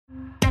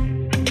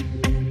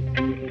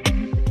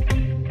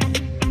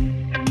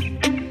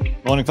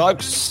Morning,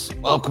 folks.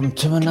 Welcome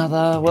to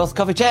another Wealth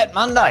Coffee Chat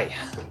Monday,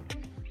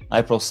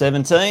 April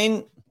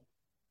 17.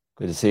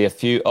 Good to see a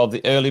few of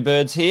the early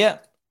birds here.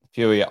 A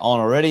few of you on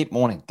already.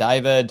 Morning,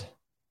 David.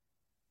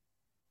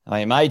 How are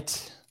you,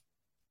 mate?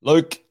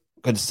 Luke,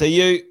 good to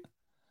see you.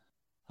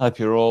 Hope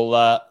you're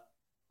all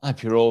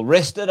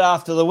rested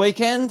after the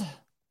weekend.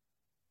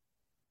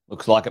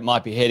 Looks like it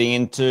might be heading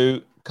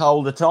into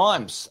colder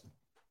times.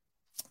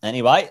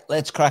 Anyway,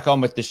 let's crack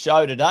on with the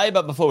show today.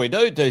 But before we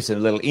do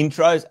some little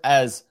intros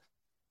as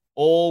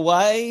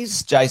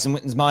always. Jason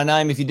Witten's my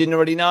name. If you didn't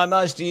already know,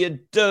 most of you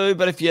do.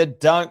 But if you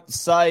don't,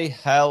 say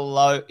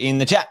hello in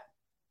the chat.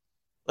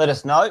 Let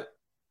us know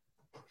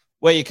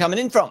where you're coming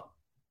in from.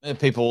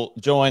 People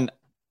join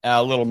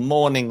our little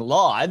morning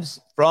lives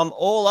from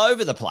all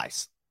over the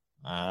place.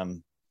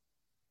 From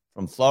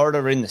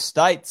Florida in the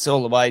States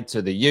all the way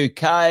to the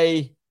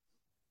UK,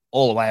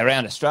 all the way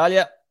around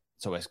Australia.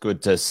 It's always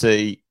good to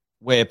see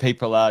where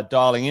people are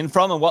dialing in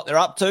from and what they're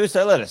up to.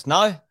 So let us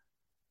know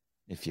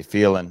if you're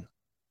feeling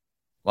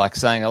like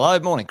saying hello.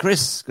 Morning,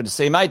 Chris. Good to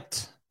see you,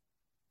 mate.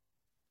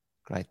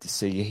 Great to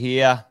see you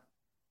here.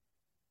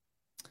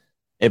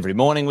 Every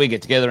morning we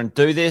get together and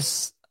do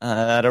this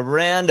at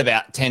around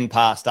about 10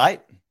 past 8.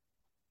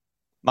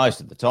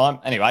 Most of the time.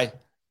 Anyway,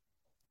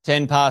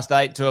 10 past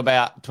 8 to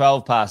about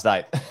 12 past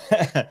 8,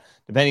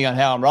 depending on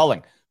how I'm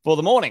rolling for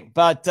the morning.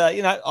 But,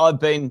 I've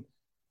been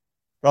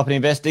property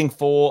investing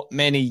for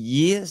many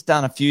years,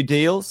 done a few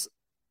deals,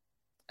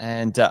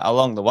 and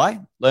along the way,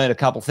 learned a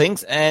couple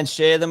things and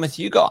share them with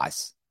you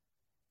guys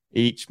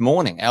each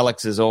morning.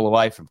 Alex is all the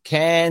way from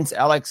Cairns.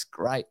 Alex,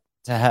 great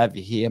to have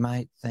you here,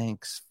 mate.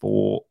 Thanks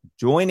for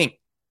joining.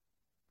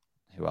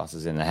 Who else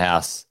is in the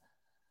house?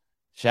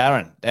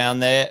 Sharon, down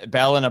there,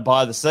 Ballina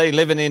by the sea,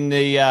 living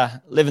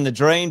the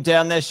dream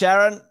down there,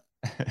 Sharon.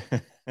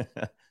 Good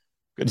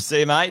to see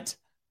you, mate.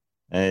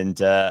 And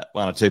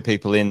one or two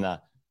people in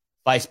the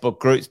Facebook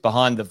groups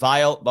behind the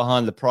veil,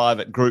 behind the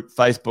private group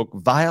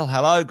Facebook veil.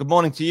 Hello, good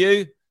morning to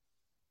you.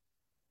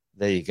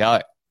 There you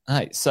go.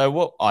 Hey, so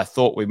what I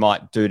thought we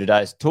might do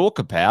today is talk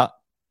about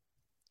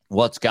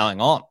what's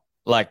going on.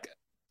 Like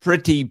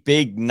pretty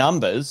big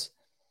numbers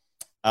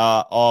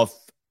of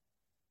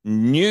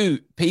new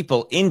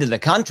people into the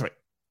country.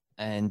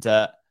 And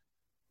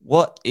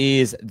what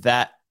is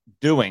that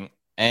doing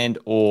and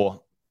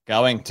or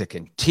going to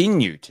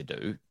continue to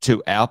do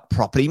to our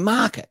property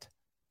market?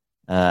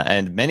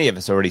 And many of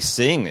us are already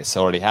seeing this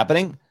already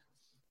happening.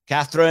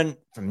 Catherine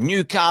from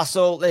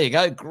Newcastle. There you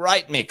go.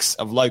 Great mix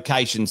of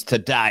locations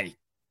today.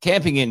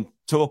 Camping in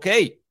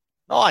Torquay.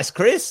 Nice,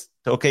 Chris.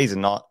 Torquay's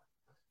a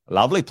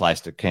lovely place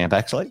to camp,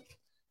 actually.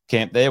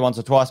 Camped there once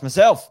or twice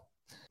myself.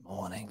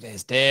 Morning.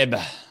 There's Deb.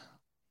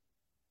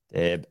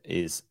 Deb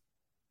is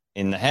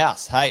in the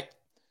house. Hey,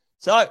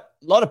 so a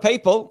lot of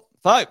people,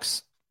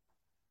 folks.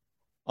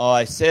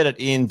 I said it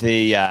in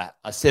the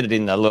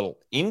little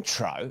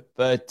intro,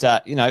 but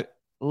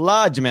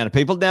large amount of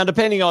people. Now,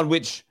 depending on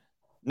which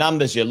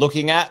numbers you're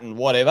looking at and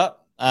whatever,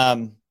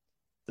 the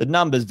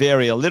numbers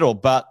vary a little,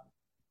 but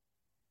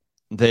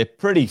they're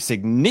pretty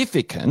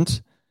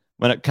significant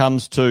when it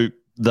comes to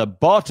the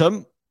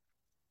bottom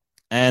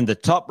and the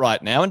top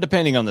right now. And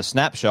depending on the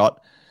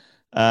snapshot,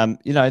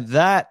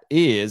 that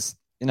is,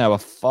 a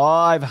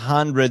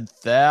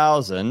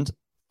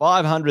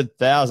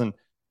 500,000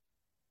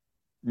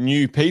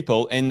 new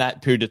people in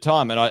that period of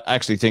time. And I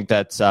actually think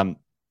that's,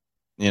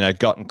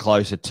 gotten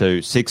closer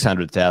to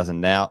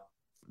 600,000 now.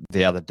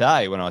 The other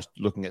day when I was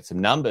looking at some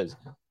numbers,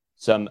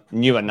 some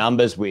newer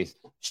numbers with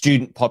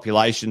student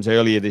populations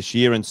earlier this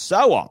year and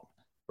so on,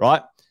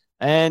 right?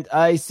 And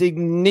a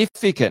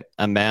significant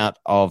amount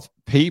of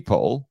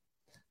people,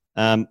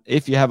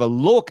 if you have a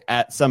look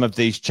at some of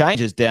these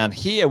changes down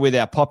here with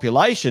our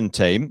population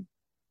team,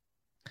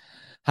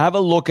 have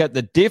a look at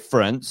the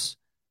difference.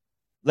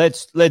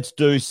 Let's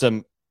do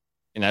some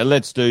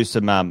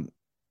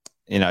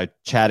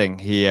chatting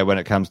here when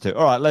it comes to,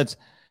 all right,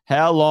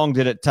 how long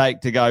did it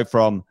take to go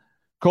from,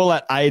 call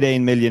that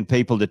 18 million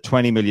people to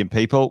 20 million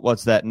people?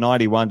 What's that,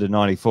 91 to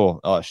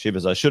 94? Oh,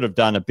 shivers, I should have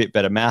done a bit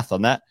better math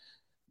on that.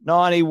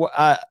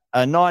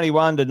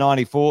 91 to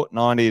 94,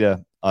 90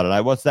 to, I don't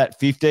know, what's that,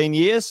 15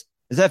 years?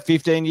 Is that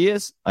 15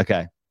 years?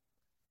 Okay.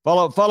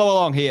 Follow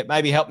along here.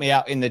 Maybe help me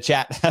out in the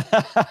chat.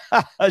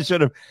 I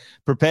should have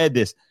prepared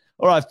this.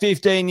 All right,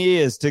 15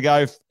 years to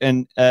go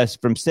from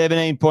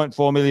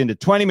 17.4 million to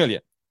 20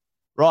 million.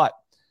 Right.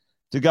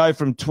 To go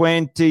from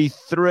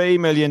 23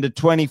 million to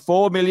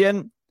 24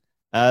 million,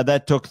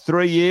 that took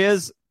 3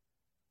 years.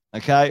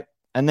 Okay.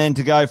 And then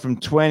to go from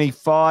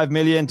 25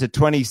 million to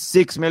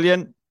 26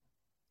 million,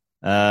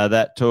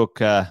 that took,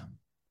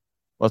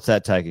 what's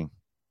that taking?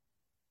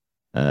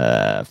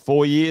 4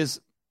 years.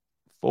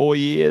 4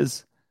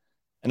 years.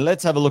 And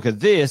let's have a look at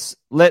this.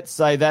 Let's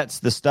say that's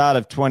the start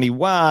of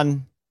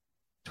 21.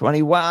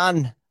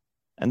 And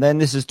then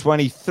this is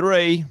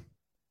 23.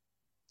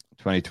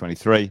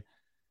 2023.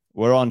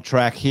 We're on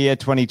track here.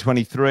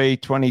 2023,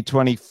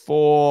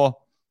 2024.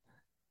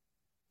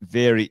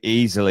 Very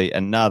easily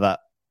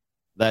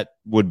that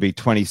would be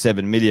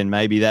 27 million.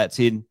 Maybe that's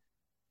in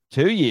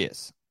 2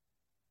 years.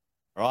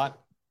 right?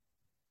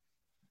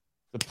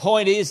 The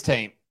point is,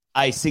 team,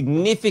 a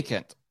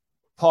significant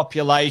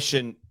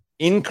population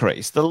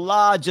increase, the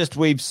largest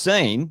we've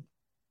seen,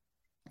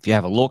 if you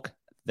have a look at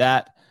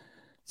that,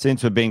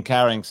 since we've been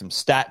carrying some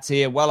stats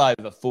here, well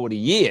over 40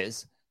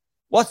 years.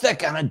 What's that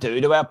going to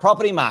do to our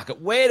property market?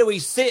 Where do we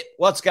sit?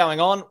 What's going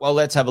on? Well,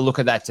 let's have a look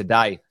at that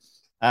today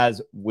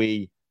as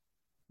we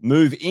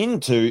move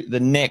into the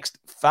next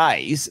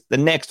phase. The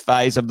next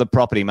phase of the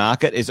property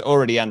market is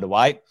already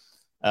underway.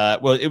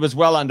 Well, it was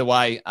well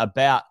underway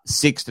about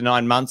 6 to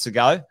 9 months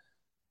ago.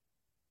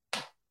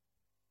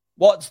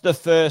 What's the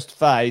first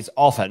phase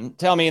often?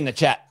 Tell me in the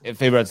chat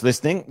if everyone's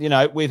listening. You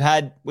know, we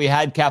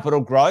had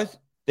capital growth.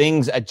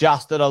 Things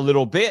adjusted a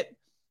little bit.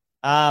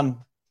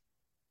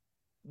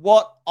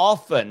 What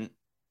often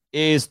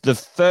is the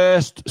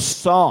first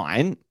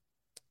sign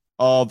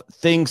of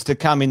things to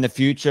come in the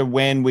future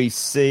when we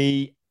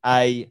see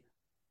a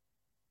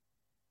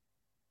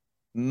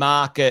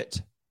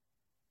market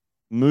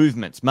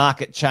movements,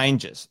 market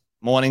changes?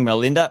 Morning,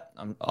 Melinda.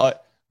 I'm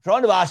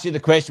trying to ask you the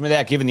question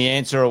without giving the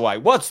answer away.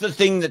 What's the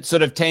thing that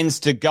sort of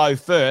tends to go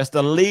first,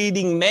 the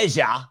leading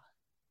measure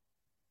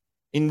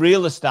in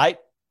real estate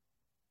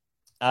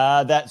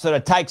that sort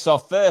of takes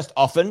off first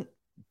often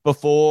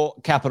before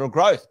capital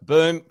growth?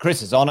 Boom,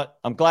 Chris is on it.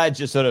 I'm glad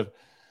you sort of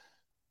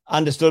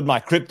understood my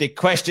cryptic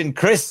question,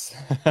 Chris.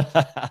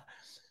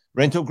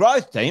 Rental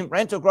growth, team.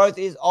 Rental growth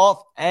is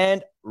off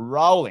and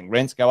rolling.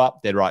 Rents go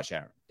up. Dead right,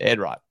 Sharon. Dead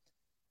right.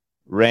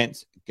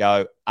 Rents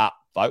go up,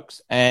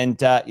 folks. And,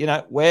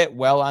 we're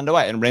well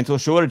underway. And rental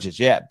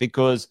shortages,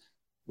 because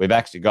we've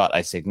actually got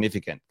a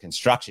significant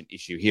construction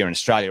issue here in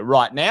Australia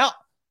right now.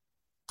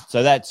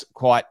 So that's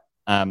quite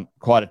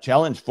a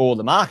challenge for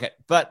the market.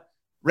 But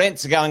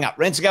rents are going up.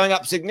 Rents are going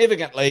up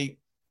significantly.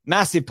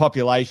 Massive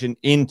population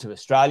into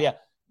Australia.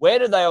 Where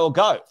do they all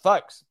go,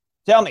 folks?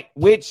 Tell me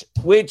which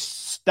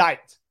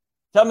state.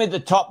 Tell me the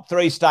top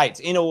 3 states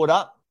in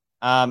order.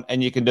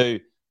 And you can do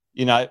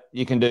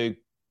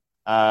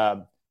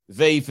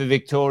V for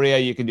Victoria.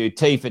 You can do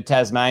T for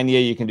Tasmania.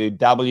 You can do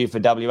W for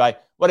WA.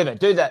 Whatever.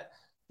 Do that.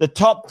 The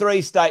top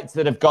 3 states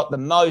that have got the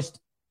most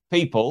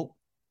people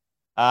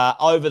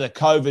over the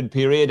COVID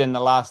period in the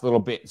last little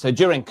bit. So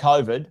during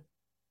COVID,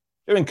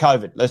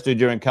 let's do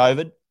during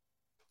COVID.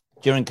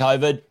 During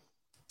COVID,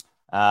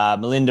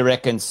 Melinda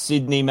reckons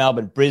Sydney,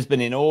 Melbourne,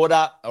 Brisbane in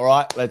order. All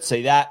right, let's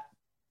see that.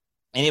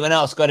 Anyone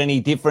else got any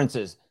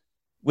differences?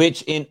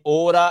 Which in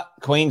order?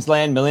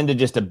 Queensland, Melinda,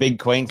 just a big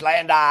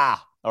Queenslander.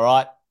 All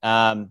right.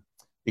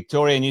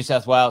 Victoria, New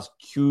South Wales,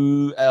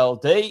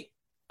 QLD.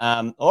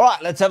 All right,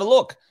 let's have a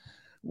look.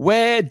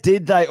 Where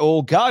did they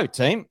all go,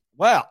 team?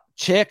 Well,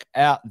 check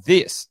out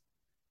this.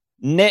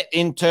 Net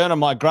internal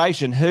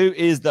migration. Who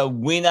is the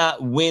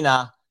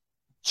winner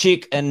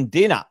chicken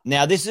dinner?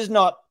 Now, this is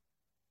not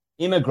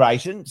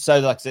immigration.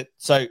 So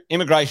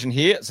immigration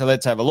here. So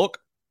let's have a look.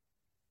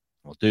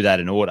 We'll do that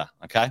in order.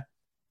 Okay.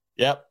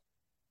 Yep.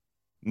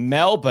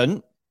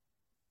 Melbourne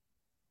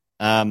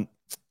and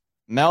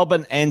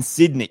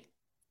Sydney.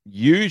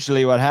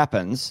 Usually what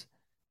happens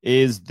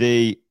is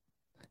the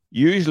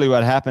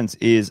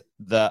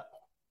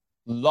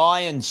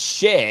lion's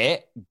share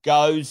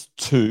goes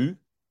to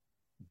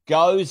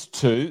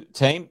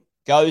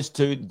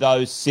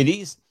those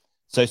cities.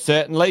 So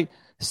certainly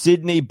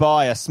Sydney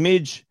by a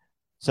smidge.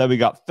 So we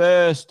got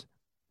first,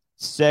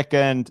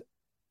 second,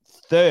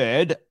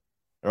 third,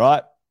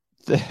 right?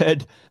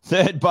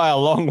 Third by a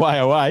long way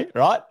away,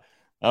 right?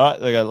 All right,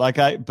 they go,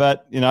 okay,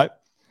 but,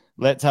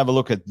 let's have a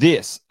look at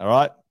this, all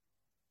right?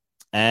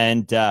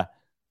 And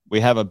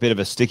we have a bit of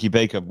a sticky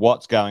beak of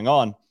what's going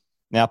on.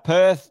 Now,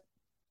 Perth,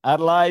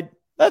 Adelaide,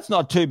 that's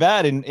not too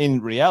bad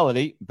in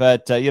reality,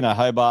 but,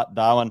 Hobart,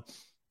 Darwin,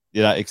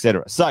 et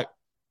cetera. So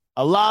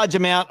a large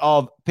amount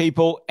of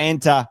people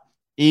enter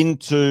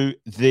into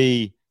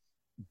the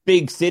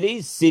big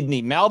cities,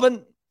 Sydney,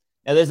 Melbourne.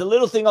 Now, there's a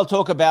little thing I'll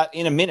talk about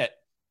in a minute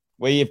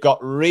where you've got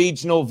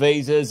regional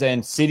visas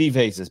and city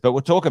visas, but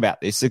we'll talk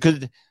about this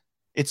because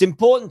it's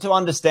important to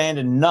understand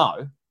and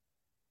know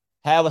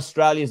how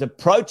Australia is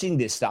approaching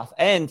this stuff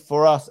and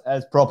for us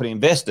as property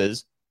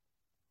investors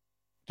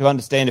to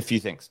understand a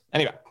few things.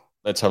 Anyway,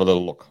 let's have a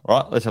little look. All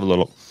right, let's have a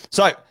little look.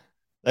 So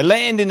they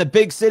land in the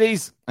big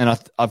cities, and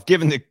I've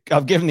given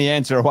the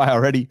answer away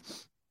already.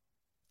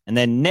 And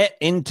then net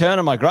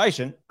internal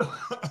migration,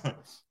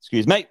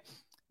 excuse me,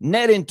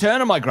 net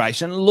internal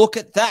migration, look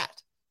at that.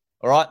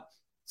 All right,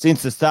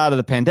 since the start of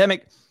the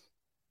pandemic,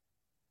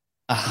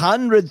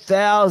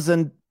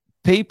 100,000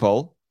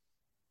 people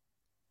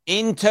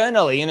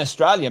internally in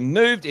Australia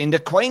moved into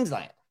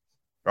Queensland,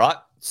 right?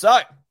 So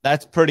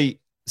that's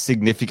pretty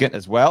significant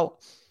as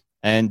well.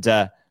 And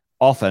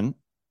often,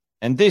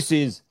 and this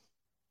is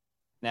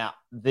now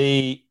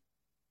the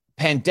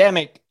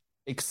pandemic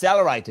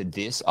accelerated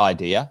this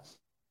idea.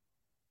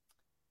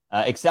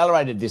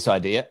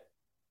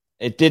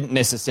 It didn't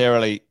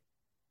necessarily,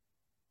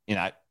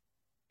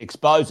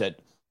 expose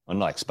it, or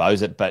not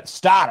expose it, but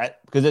start it,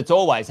 because it's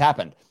always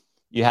happened.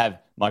 You have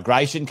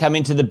migration come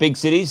into the big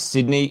cities,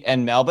 Sydney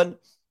and Melbourne,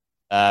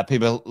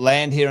 People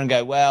land here and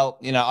go, well,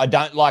 I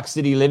don't like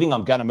city living.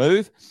 I'm going to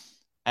move.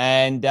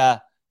 And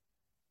the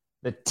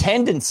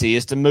tendency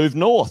is to move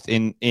north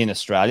in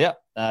Australia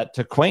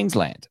to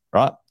Queensland,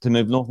 right? To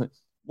move north.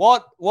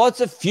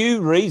 What's a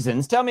few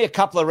reasons? Tell me a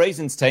couple of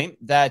reasons, team,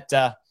 that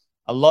a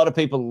lot of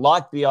people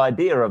like the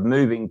idea of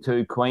moving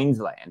to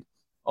Queensland.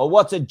 Or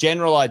what's a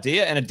general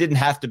idea? And it didn't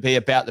have to be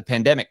about the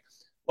pandemic.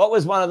 What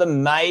was one of the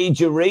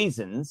major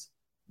reasons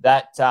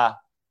that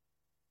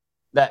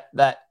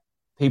that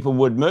people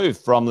would move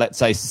from, let's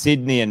say,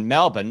 Sydney and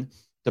Melbourne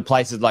to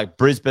places like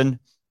Brisbane,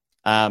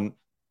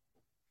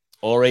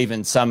 or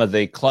even some of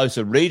the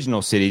closer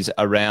regional cities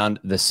around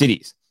the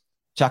cities?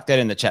 Chuck that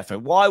in the chat for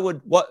me.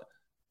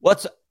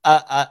 What's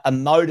a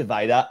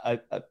motivator?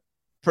 A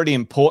pretty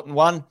important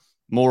one.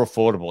 More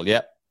affordable.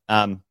 Yep.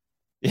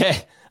 Yeah.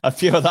 A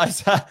few of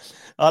those.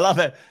 I love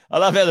it. I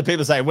love how the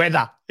people say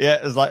weather. Yeah.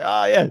 It's like,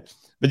 oh yeah.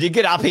 But you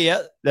get up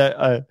here,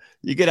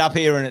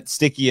 and it's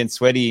sticky and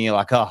sweaty, and you're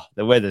like, oh,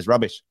 the weather's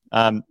rubbish.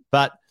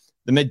 But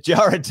the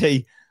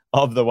majority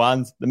of the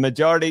ones,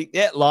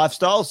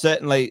 lifestyle,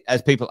 certainly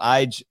as people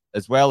age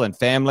as well and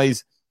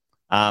families,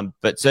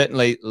 but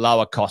certainly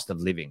lower cost of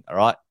living. All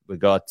right. We've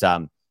got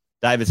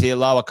David's here,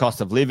 lower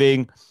cost of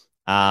living,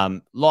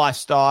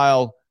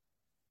 lifestyle,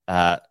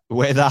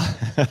 weather.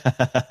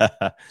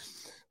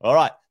 All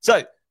right.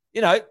 So,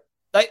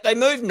 they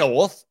moved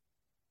north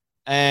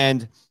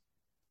and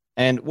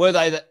were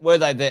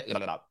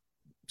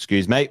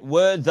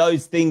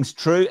those things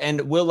true,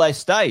 and will they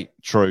stay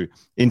true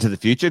into the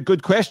future?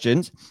 Good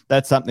questions.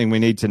 That's something we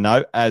need to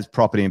know as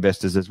property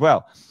investors as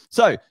well.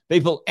 So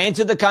people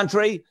enter the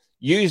country,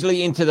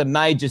 usually into the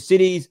major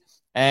cities,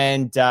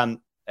 and Sharon,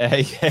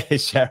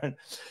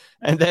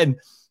 and then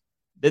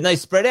they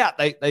spread out.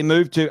 They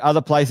move to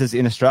other places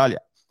in Australia.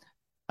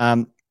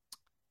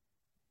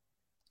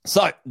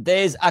 So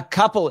there's a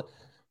couple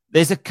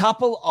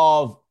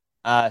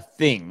of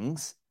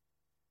things.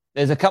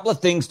 There's a couple of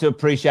things to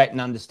appreciate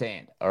and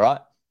understand, all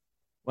right,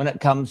 when it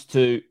comes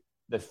to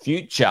the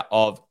future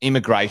of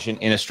immigration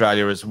in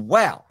Australia as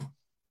well.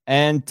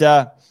 And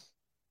the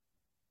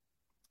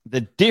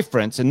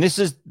difference, and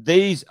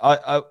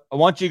I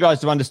want you guys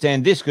to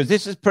understand this because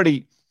this is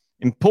pretty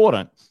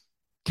important.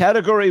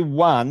 Category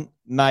 1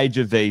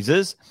 major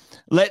visas,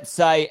 let's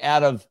say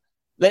out of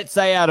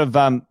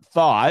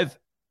 5,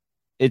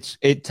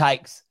 it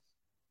takes,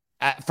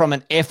 from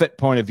an effort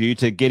point of view,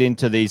 to get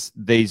into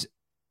these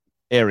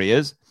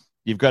areas,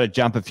 you've got to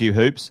jump a few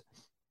hoops.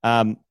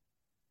 And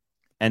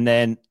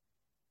then,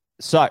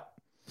 so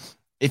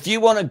if you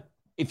want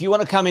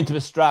to come into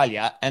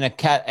Australia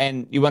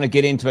and you want to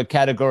get into a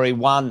category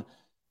 1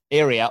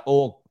 area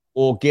or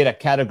get a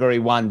category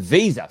 1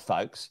 visa,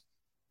 folks,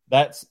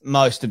 that's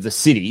most of the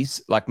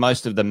cities, like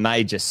most of the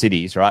major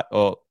cities, right?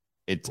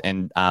 It's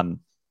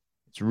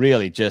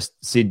really just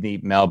Sydney,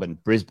 Melbourne,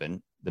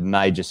 Brisbane, the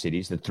major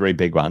cities, the 3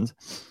 big ones.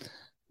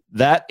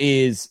 That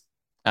is,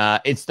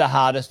 it's the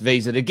hardest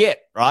visa to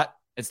get, right?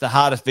 It's the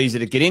hardest visa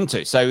to get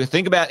into. So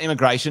think about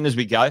immigration as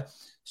we go.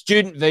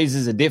 Student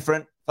visas are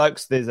different,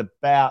 folks. I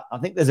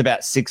think there's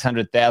about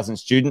 600,000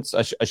 students.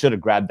 I should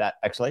have grabbed that,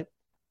 actually.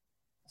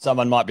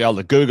 Someone might be able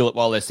to Google it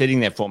while they're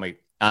sitting there for me.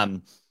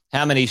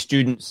 How many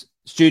student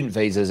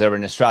visas are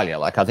in Australia?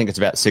 I think it's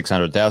about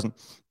 600,000.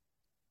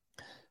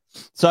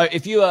 So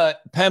if you are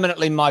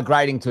permanently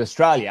migrating to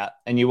Australia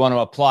and you want to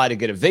apply to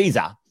get a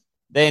visa,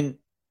 then,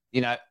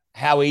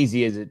 how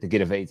easy is it to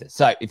get a visa?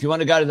 So if you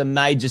want to go to the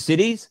major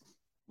cities,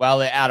 well,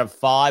 they're out of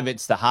 5.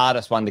 It's the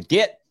hardest one to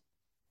get.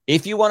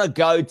 If you want to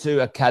go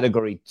to a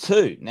category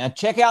 2, now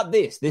check out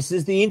this. This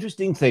is the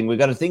interesting thing. We've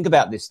got to think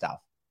about this stuff.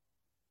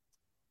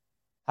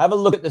 Have a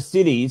look at the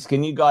cities.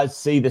 Can you guys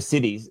see the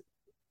cities?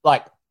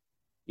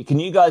 Can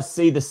you guys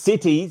see the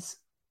cities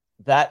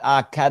that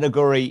are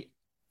category?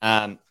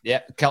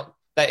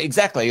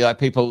 Exactly. Like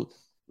people,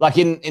 like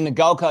in the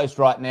Gold Coast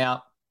right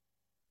now,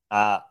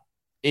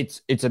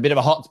 it's a bit of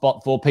a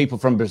hotspot for people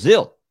from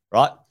Brazil,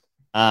 right?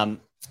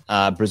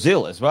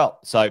 Brazil as well.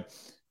 So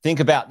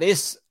think about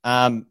this.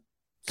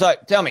 So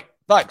tell me,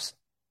 folks,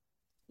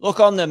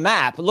 look on the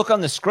map, look on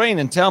the screen,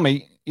 and tell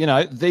me,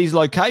 these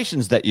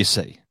locations that you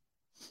see.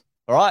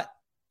 All right,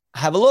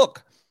 have a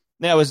look.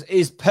 Now,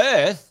 is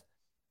Perth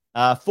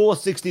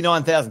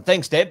 469,000?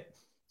 Thanks, Deb.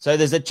 So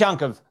there's a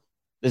chunk of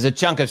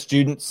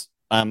students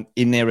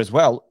in there as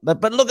well.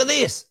 But look at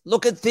this.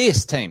 Look at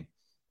this, team.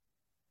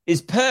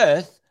 Is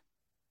Perth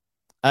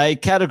a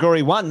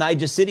category 1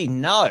 major city?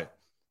 No.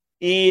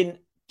 In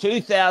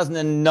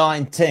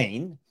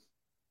 2019,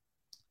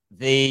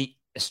 the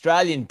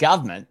Australian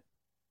government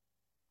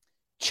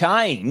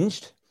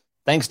changed,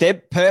 thanks,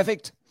 Deb,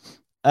 perfect.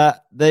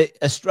 The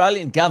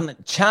Australian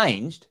government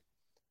changed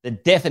the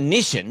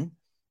definition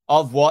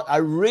of what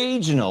a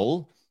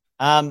regional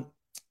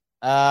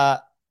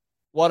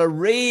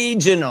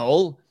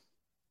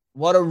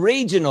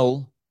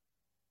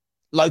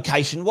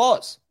location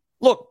was.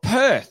 Look,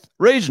 Perth,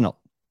 regional.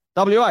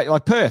 WA,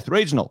 like Perth,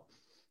 regional.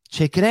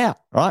 Check it out,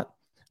 right?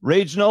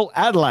 Regional,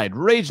 Adelaide,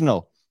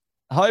 regional.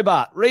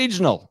 Hobart,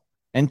 regional.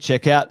 And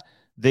check out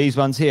these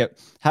ones here.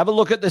 Have a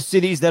look at the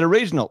cities that are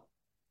regional.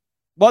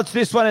 What's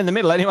this one in the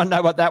middle? Anyone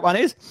know what that one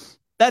is?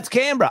 That's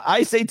Canberra,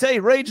 ACT,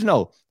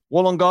 regional.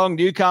 Wollongong,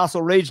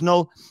 Newcastle,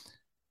 regional.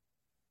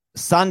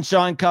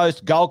 Sunshine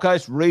Coast, Gold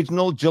Coast,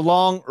 regional.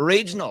 Geelong,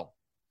 regional.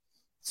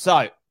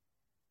 So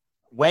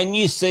when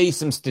you see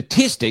some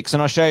statistics,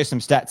 and I'll show you some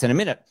stats in a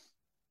minute,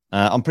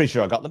 I'm pretty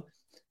sure I got them.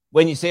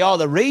 When you see,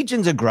 the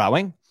regions are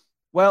growing,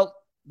 well,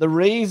 the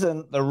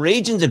reason the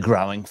regions are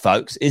growing,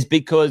 folks, is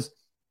because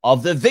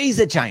of the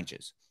visa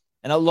changes.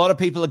 And a lot of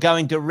people are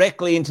going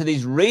directly into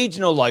these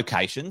regional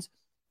locations,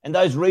 and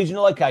those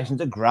regional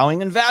locations are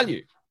growing in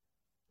value.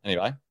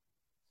 Anyway,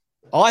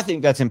 I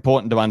think that's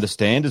important to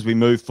understand as we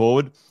move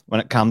forward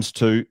when it comes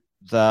to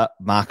the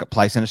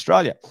marketplace in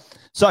Australia.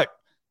 So, a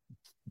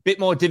bit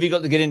more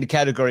difficult to get into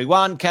Category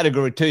 1,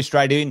 Category 2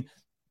 straight in.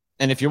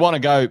 And if you want to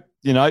go,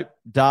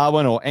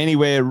 Darwin or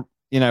anywhere,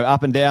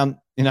 up and down,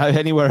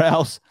 anywhere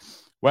else,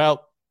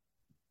 well,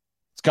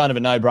 it's kind of a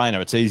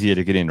no-brainer. It's easier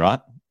to get in, right,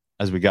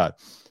 as we go.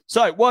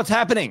 So what's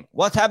happening?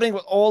 What's happening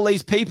with all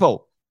these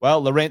people?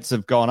 Well, the rents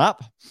have gone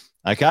up,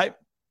 okay?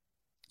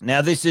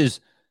 Now, this is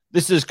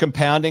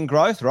compounding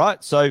growth,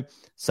 right? So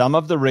some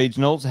of the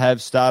regionals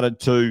have started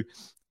to,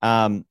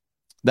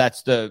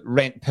 that's the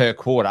rent per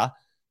quarter.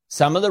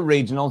 Some of the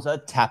regionals are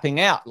tapping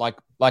out, like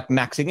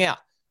maxing out.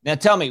 Now,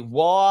 tell me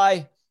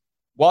why.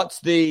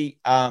 What's the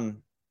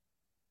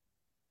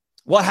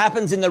what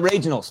happens in the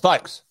regionals,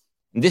 folks?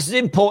 And this is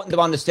important to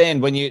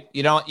understand when you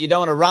don't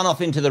want to run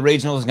off into the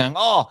regionals and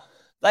going,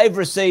 they've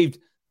received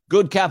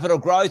good capital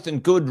growth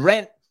and good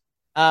rent.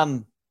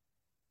 That's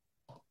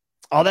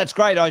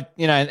great.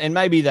 And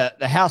maybe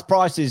the house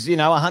price is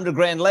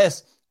 $100,000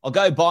 less. I'll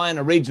go buy in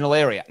a regional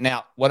area.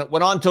 Now,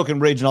 when I'm talking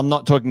regional, I'm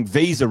not talking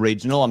visa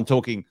regional. I'm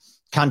talking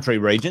country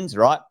regions,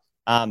 right?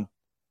 There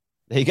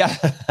you go.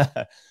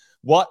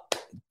 What?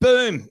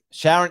 Boom.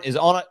 Sharon is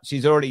on it.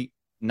 She's already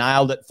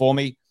nailed it for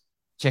me.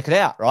 Check it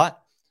out, right?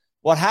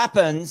 What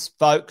happens,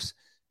 folks,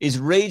 is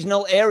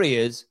regional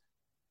areas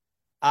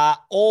are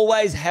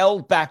always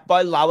held back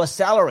by lower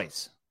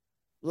salaries.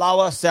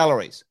 Lower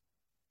salaries,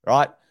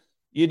 right?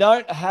 You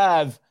don't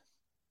have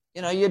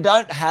the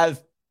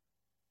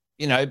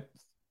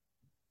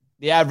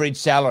average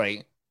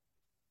salary,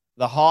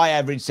 the high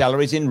average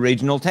salaries in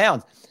regional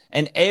towns.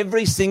 And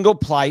every single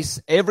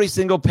place, every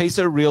single piece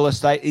of real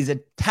estate is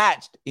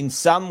attached in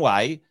some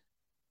way.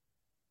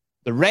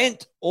 The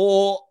rent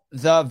or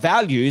the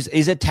values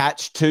is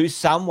attached to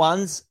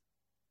someone's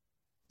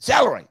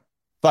salary,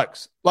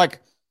 folks. Like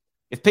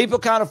if people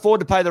can't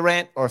afford to pay the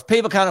rent or if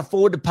people can't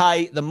afford to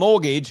pay the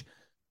mortgage,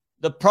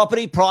 the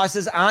property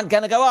prices aren't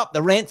going to go up.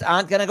 The rents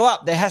aren't going to go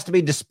up. There has to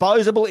be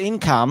disposable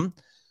income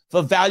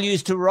for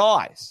values to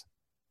rise,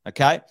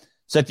 okay?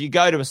 So if you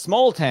go to a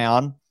small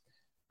town,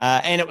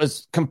 and it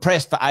was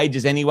compressed for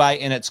ages anyway,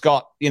 and it's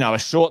got, a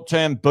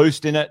short-term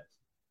boost in it.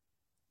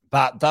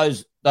 But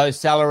those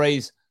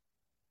salaries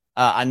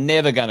are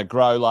never going to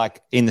grow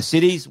like in the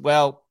cities.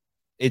 Well,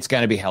 it's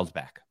going to be held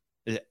back.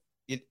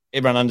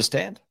 Everyone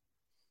understand?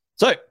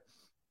 So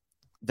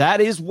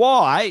that's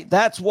why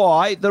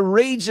the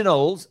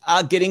regionals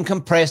are getting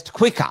compressed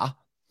quicker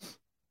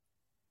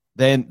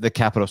than the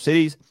capital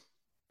cities.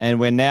 And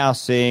we're now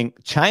seeing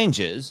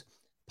changes,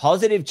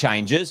 positive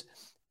changes,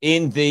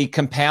 in the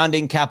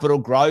compounding capital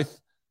growth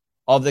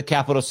of the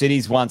capital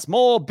cities once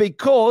more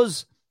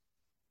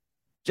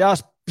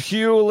just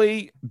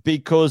purely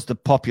because the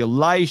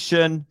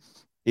population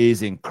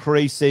is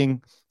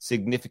increasing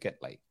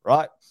significantly,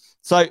 right?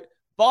 So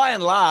by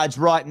and large,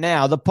 right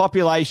now, the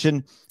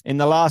population in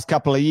the last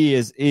couple of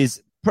years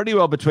is pretty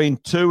well between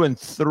 2 and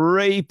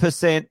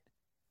 3%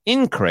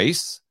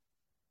 increase,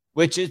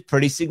 which is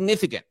pretty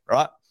significant,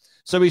 right?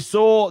 So we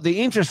saw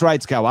the interest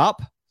rates go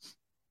up,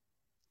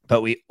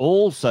 but we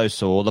also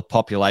saw the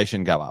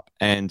population go up.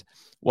 And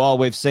while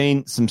we've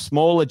seen some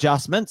small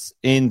adjustments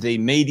in the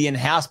median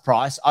house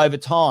price over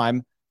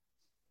time,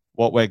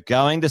 what we're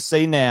going to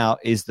see now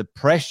is the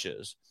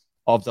pressures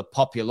of the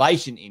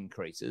population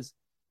increases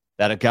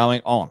that are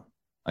going on,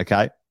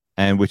 okay?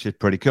 And which is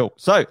pretty cool.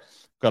 So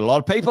got a lot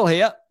of people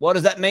here. What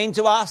does that mean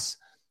to us?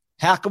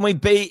 How can we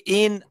be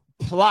in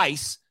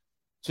place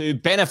to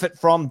benefit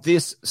from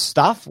this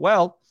stuff?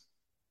 Well,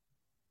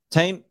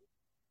 team,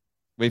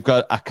 we've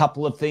got a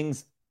couple of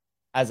things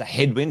as a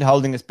headwind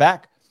holding us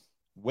back.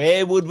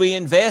 Where would we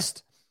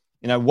invest?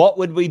 What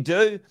would we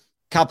do?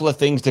 Couple of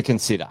things to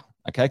consider,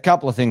 okay?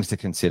 Couple of things to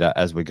consider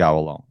as we go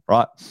along,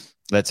 right?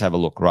 Let's have a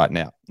look right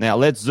now. Now,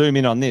 let's zoom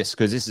in on this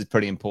because this is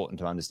pretty important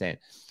to understand.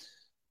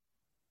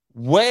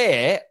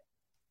 Where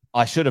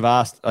I should have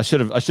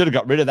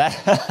got rid of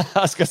that.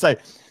 I was going to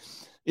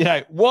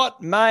say,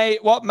 what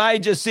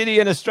major city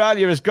in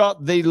Australia has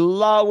got the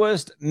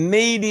lowest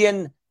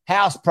median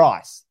house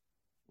price?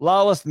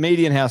 Lowest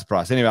median house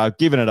price. Anyway, I've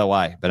given it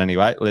away. But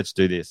anyway, let's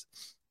do this.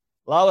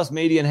 Lowest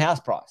median house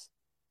price.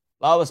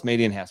 Lowest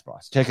median house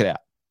price. Check it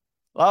out.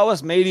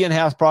 Lowest median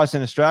house price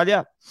in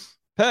Australia,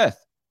 Perth.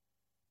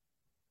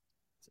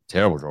 It's a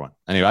terrible drawing.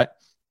 Anyway,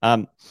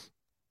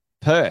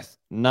 Perth,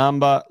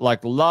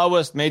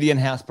 lowest median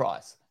house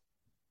price.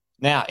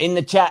 Now, in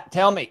the chat,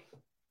 tell me,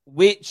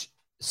 which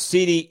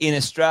city in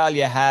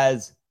Australia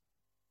has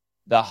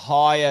the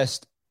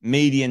highest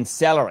median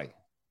salary?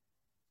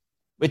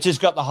 Which has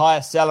got the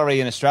highest salary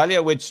in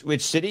Australia? Which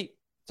city?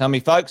 Tell me,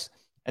 folks.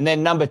 And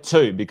then number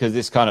 2, because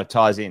this kind of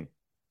ties in.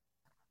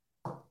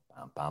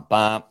 Bum, bum,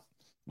 bum.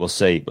 We'll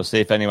see. We'll see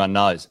if anyone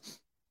knows.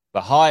 The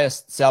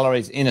highest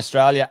salaries in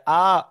Australia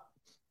are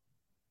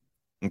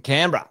in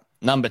Canberra.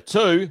 Number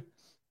 2,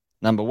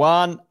 number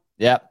 1.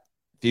 Yep.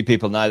 A few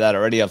people know that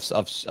already. I've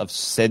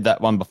said that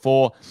one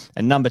before.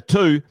 And number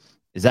 2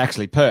 is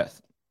actually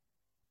Perth.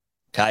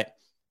 Okay.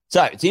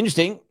 So it's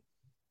interesting.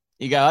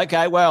 You go,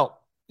 okay, well,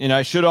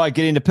 should I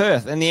get into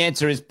Perth? And the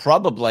answer is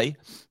probably,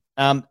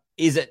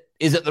 is it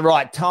the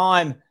right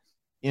time?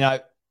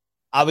 Are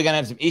we going to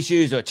have some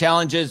issues or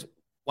challenges?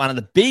 One of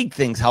the big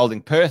things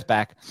holding Perth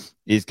back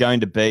is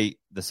going to be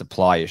the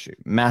supply issue,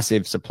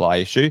 massive supply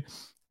issue.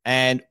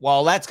 And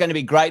while that's going to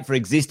be great for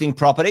existing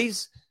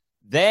properties,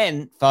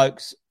 then,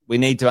 folks, we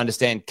need to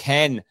understand,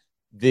 can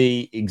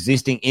the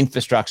existing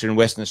infrastructure in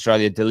Western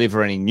Australia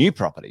deliver any new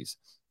properties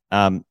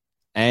and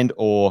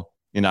or,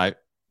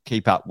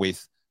 keep up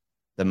with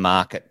the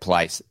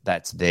marketplace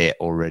that's there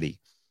already.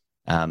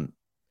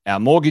 Our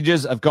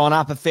mortgages have gone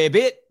up a fair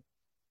bit.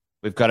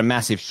 We've got a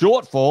massive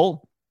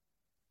shortfall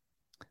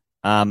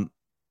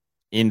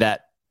in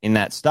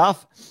that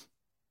stuff.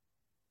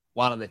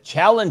 One of the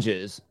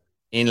challenges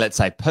in, let's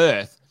say,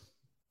 Perth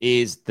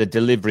is the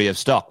delivery of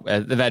stock.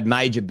 They've had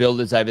major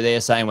builders over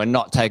there saying we're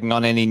not taking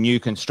on any new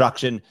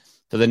construction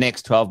for the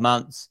next 12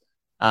 months.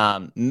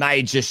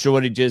 Major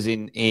shortages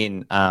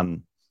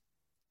in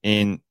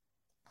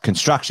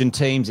construction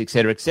teams, et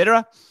cetera, et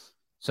cetera.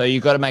 So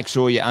you've got to make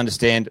sure you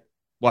understand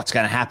what's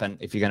going to happen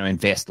if you're going to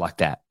invest like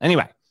that.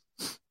 Anyway,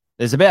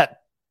 there's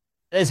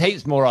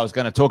heaps more I was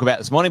going to talk about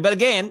this morning. But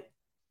again,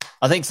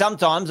 I think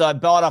sometimes I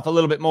bite off a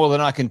little bit more than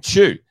I can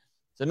chew.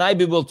 So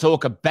maybe we'll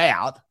talk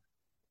about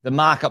the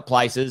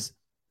marketplaces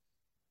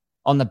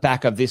on the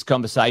back of this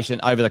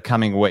conversation over the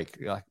coming week.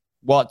 Like,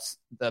 what's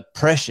the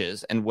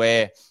pressures and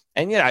where,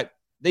 and,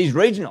 these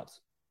regionals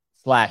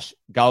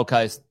 / Gold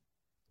Coast,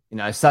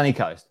 Sunny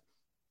Coast,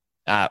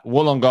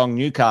 Wollongong,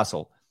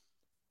 Newcastle,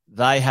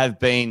 they have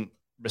been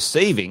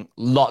receiving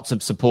lots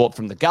of support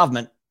from the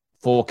government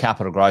for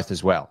capital growth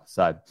as well.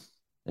 So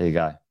there you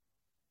go.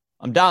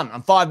 I'm done.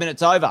 I'm 5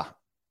 minutes over.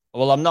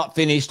 Well, I'm not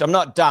finished. I'm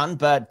not done,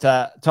 but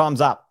time's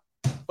up.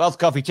 Wealth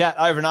Coffee Chat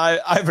over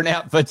and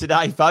out for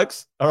today,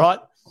 folks. All right.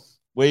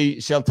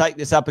 We shall take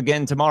this up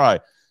again tomorrow.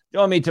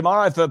 Join me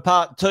tomorrow for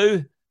part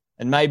 2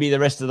 and maybe the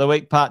rest of the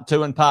week, part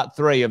 2 and part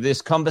 3 of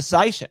this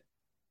conversation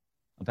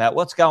about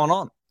what's going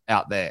on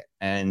out there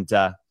and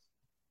how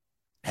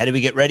do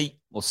we get ready?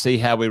 We'll see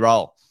how we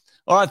roll.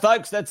 All right,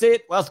 folks, that's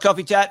it. Wealth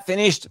Coffee Chat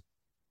finished.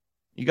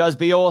 You guys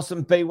be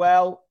awesome. Be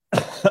well.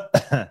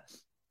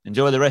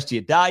 Enjoy the rest of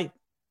your day.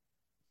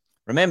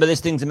 Remember,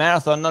 this thing's a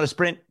marathon, not a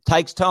sprint.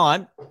 Takes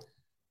time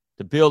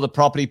to build a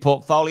property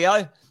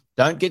portfolio.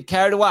 Don't get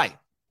carried away.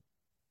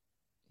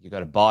 You got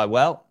to buy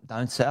well,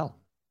 don't sell.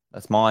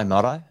 That's my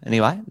motto.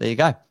 Anyway, there you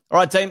go. All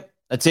right, team,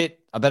 that's it.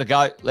 I better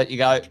go. Let you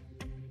go.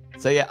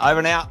 See you over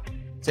and out.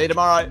 See you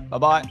tomorrow.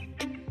 Bye-bye.